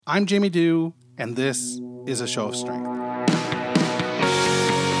I'm Jamie Dew, and this is a show of strength.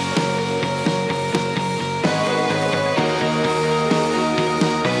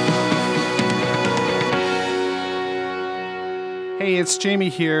 Hey, it's Jamie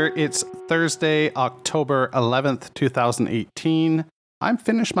here. It's Thursday, October 11th, 2018. I'm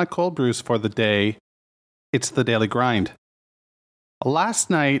finished my cold brews for the day. It's the Daily Grind. Last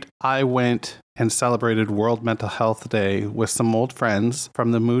night, I went and celebrated World Mental Health Day with some old friends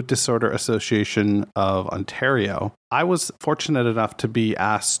from the Mood Disorder Association of Ontario. I was fortunate enough to be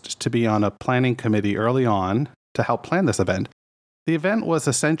asked to be on a planning committee early on to help plan this event. The event was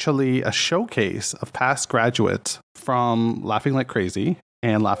essentially a showcase of past graduates from Laughing Like Crazy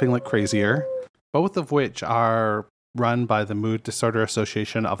and Laughing Like Crazier, both of which are run by the Mood Disorder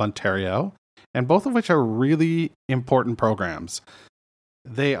Association of Ontario, and both of which are really important programs.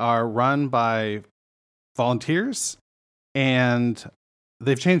 They are run by volunteers, and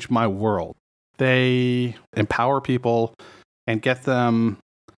they've changed my world. They empower people and get them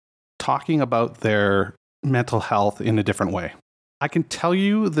talking about their mental health in a different way. I can tell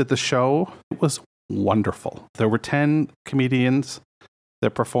you that the show was wonderful. There were 10 comedians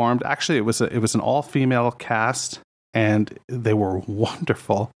that performed. Actually, it was an all-female cast, and they were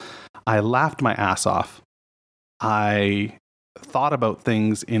wonderful. I laughed my ass off. I thought about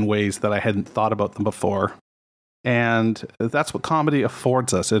things in ways that I hadn't thought about them before. And that's what comedy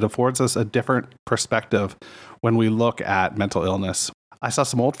affords us. It affords us a different perspective when we look at mental illness. I saw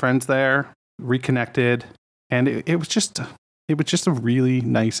some old friends there, reconnected, and it was just a really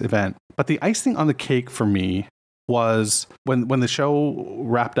nice event. But the icing on the cake for me was when the show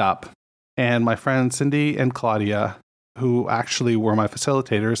wrapped up, and my friends Cindy and Claudia, who actually were my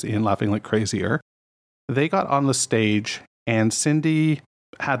facilitators in Laughing Like Crazier, they got on the stage, and Cindy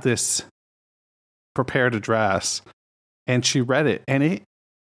had this prepared address, and she read it, and it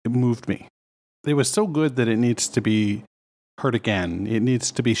moved me. It was so good that it needs to be heard again. It needs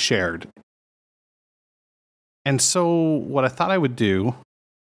to be shared. And so what I thought I would do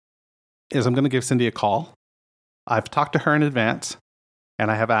is I'm going to give Cindy a call. I've talked to her in advance, and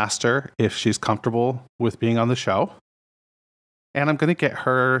I have asked her if she's comfortable with being on the show. And I'm going to get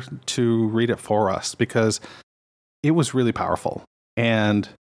her to read it for us because it was really powerful. And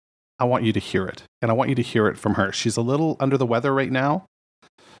I want you to hear it. And I want you to hear it from her. She's a little under the weather right now.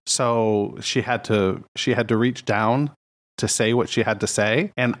 So she had to reach down to say what she had to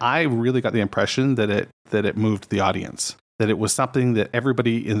say. And I really got the impression that it moved the audience, that it was something that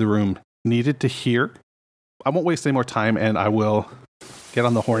everybody in the room needed to hear. I won't waste any more time, and I will get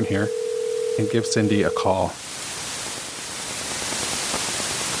on the horn here and give Cindy a call.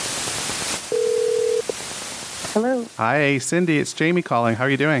 Hello. Hi, Cindy. It's Jamie calling. How are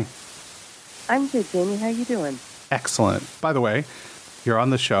you doing? I'm good, Jamie. How are you doing? Excellent. By the way, you're on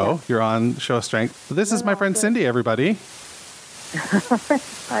the show. Yeah. You're on Show of Strength. This is my friend Cindy, everybody.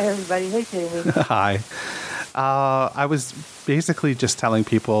 Hi, everybody. Hey, Jamie. Hi. I was basically just telling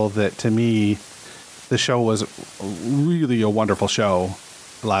people that, to me, the show was really a wonderful show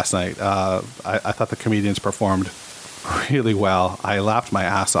last night. I thought the comedians performed really well. I laughed my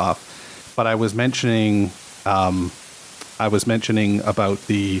ass off. But I was mentioning about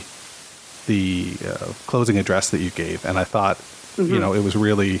the closing address that you gave, and I thought, you know, it was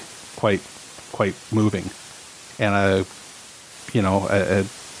really quite moving. And I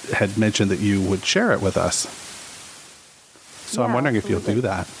had mentioned that you would share it with us. So yeah, I'm wondering if you'll do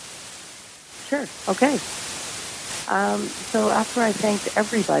that. Sure. Okay. So after I thanked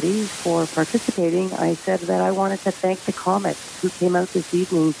everybody for participating, I said that I wanted to thank the comics who came out this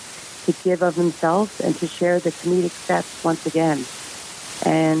evening to give of themselves and to share the comedic sets once again.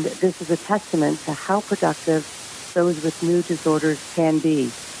 And this is a testament to how productive those with mood disorders can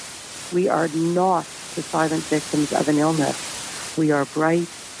be. We are not the silent victims of an illness. We are bright,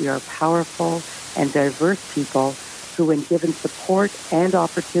 we are powerful, and diverse people who, when given support and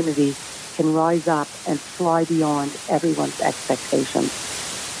opportunity, can rise up and fly beyond everyone's expectations.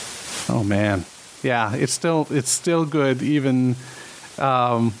 Oh, man. Yeah, it's still good, even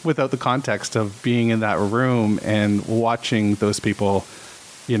without the context of being in that room and watching those people,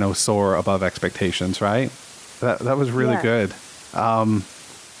 you know, soar above expectations, right? That was really good.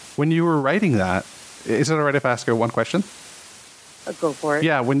 When you were writing that, is it all right if I ask you one question? Go for it.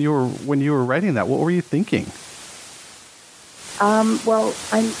 Yeah, when you were writing that, what were you thinking? Well,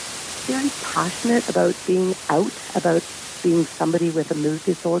 I'm very passionate about being out, about being somebody with a mood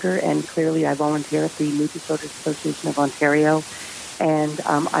disorder, and clearly I volunteer at the Mood Disorder Association of Ontario, and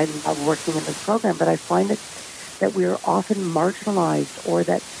I love working in this program, but I find that we're often marginalized, or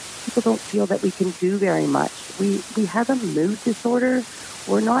that people don't feel that we can do very much. We have a mood disorder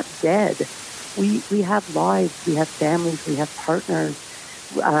we're not dead. We have lives, we have families, we have partners.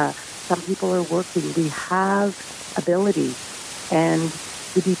 Some people are working. We have ability. And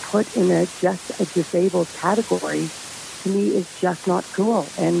to be put in just a disabled category, to me, is just not cool.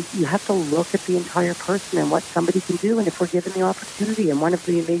 And you have to look at the entire person and what somebody can do. And if we're given the opportunity, and one of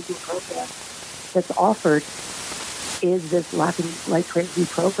the amazing programs that's offered is this Laughing Like Crazy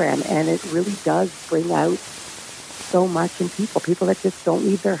program. And it really does bring out so much in people that just don't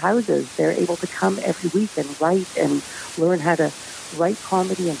leave their houses. They're able to come every week and write and learn how to write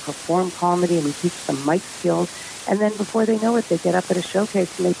comedy and perform comedy, and we teach them mic skills. And then before they know it, they get up at a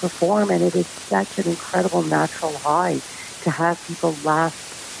showcase and they perform, and it is such an incredible natural high to have people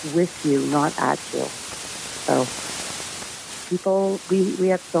laugh with you, not at you. So people, we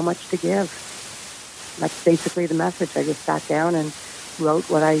have so much to give. That's basically the message. I just sat down and wrote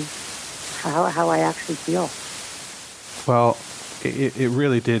how I actually feel. Well, it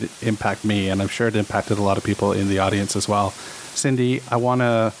really did impact me, and I'm sure it impacted a lot of people in the audience as well. Cindy, I want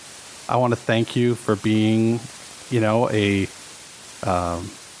to thank you for being, a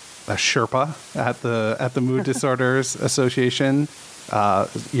Sherpa at the Mood Disorders Association,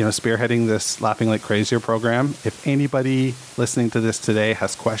 spearheading this Laughing Like Crazier program. If anybody listening to this today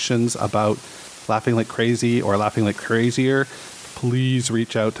has questions about Laughing Like Crazy or Laughing Like Crazier, please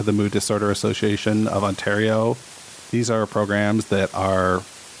reach out to the Mood Disorder Association of Ontario. These are programs that are,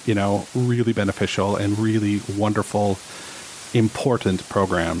 really beneficial and really wonderful, important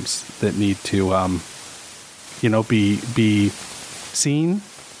programs that need to, be seen,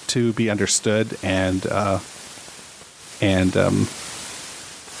 to be understood, and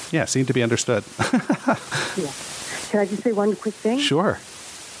seen to be understood. Yeah. Can I just say one quick thing? Sure.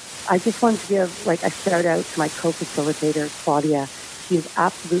 I just wanted to give a shout out to my co-facilitator, Claudia. She is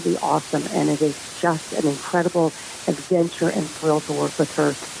absolutely awesome, and it is just an incredible adventure and thrill to work with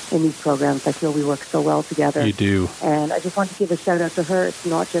her in these programs. I feel we work so well together. You do. And I just want to give a shout out to her. It's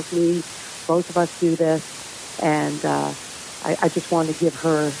not just me. Both of us do this. And I just want to give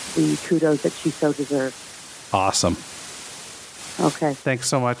her the kudos that she so deserves. Awesome. Okay. Thanks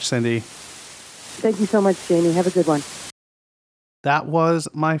so much, Cindy. Thank you so much, Jamie. Have a good one. That was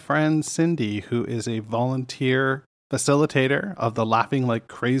my friend Cindy, who is a volunteer facilitator of the Laughing Like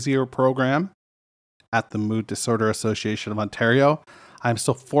Crazier program at the Mood Disorder Association of Ontario. I'm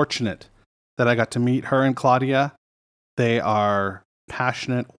so fortunate that I got to meet her and Claudia. They are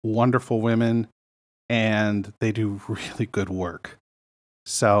passionate, wonderful women, and they do really good work.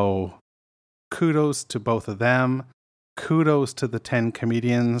 So kudos to both of them. Kudos to the 10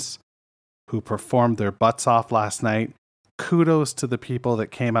 comedians who performed their butts off last night. Kudos to the people that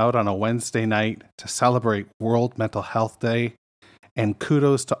came out on a Wednesday night to celebrate World Mental Health Day. And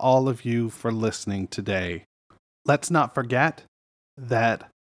kudos to all of you for listening today. Let's not forget that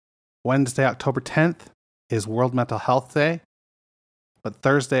Wednesday, October 10th is World Mental Health Day. But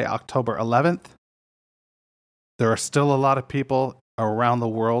Thursday, October 11th, there are still a lot of people around the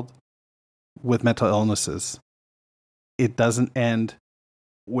world with mental illnesses. It doesn't end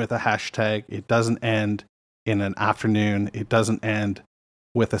with a hashtag. It doesn't end in an afternoon. It doesn't end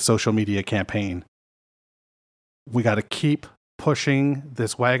with a social media campaign. We got to keep pushing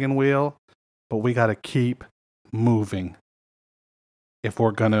this wagon wheel, but we got to keep moving if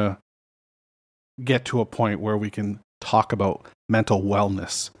we're going to get to a point where we can talk about mental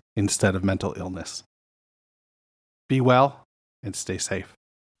wellness instead of mental illness. Be well and stay safe.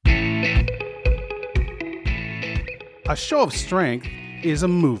 A Show of Strength is a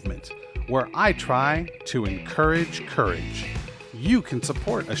movement where I try to encourage courage. You can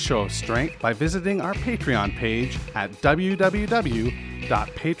support A Show of Strength by visiting our Patreon page at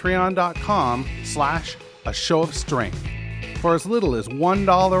www.patreon.com/A Show of Strength. For as little as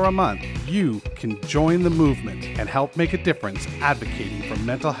 $1 a month, you can join the movement and help make a difference advocating for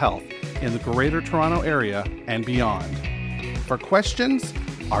mental health in the Greater Toronto Area and beyond. For questions,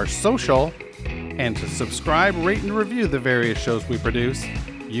 our social, and to subscribe, rate, and review the various shows we produce,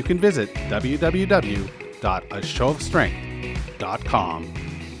 you can visit www.ashowofstrength.com.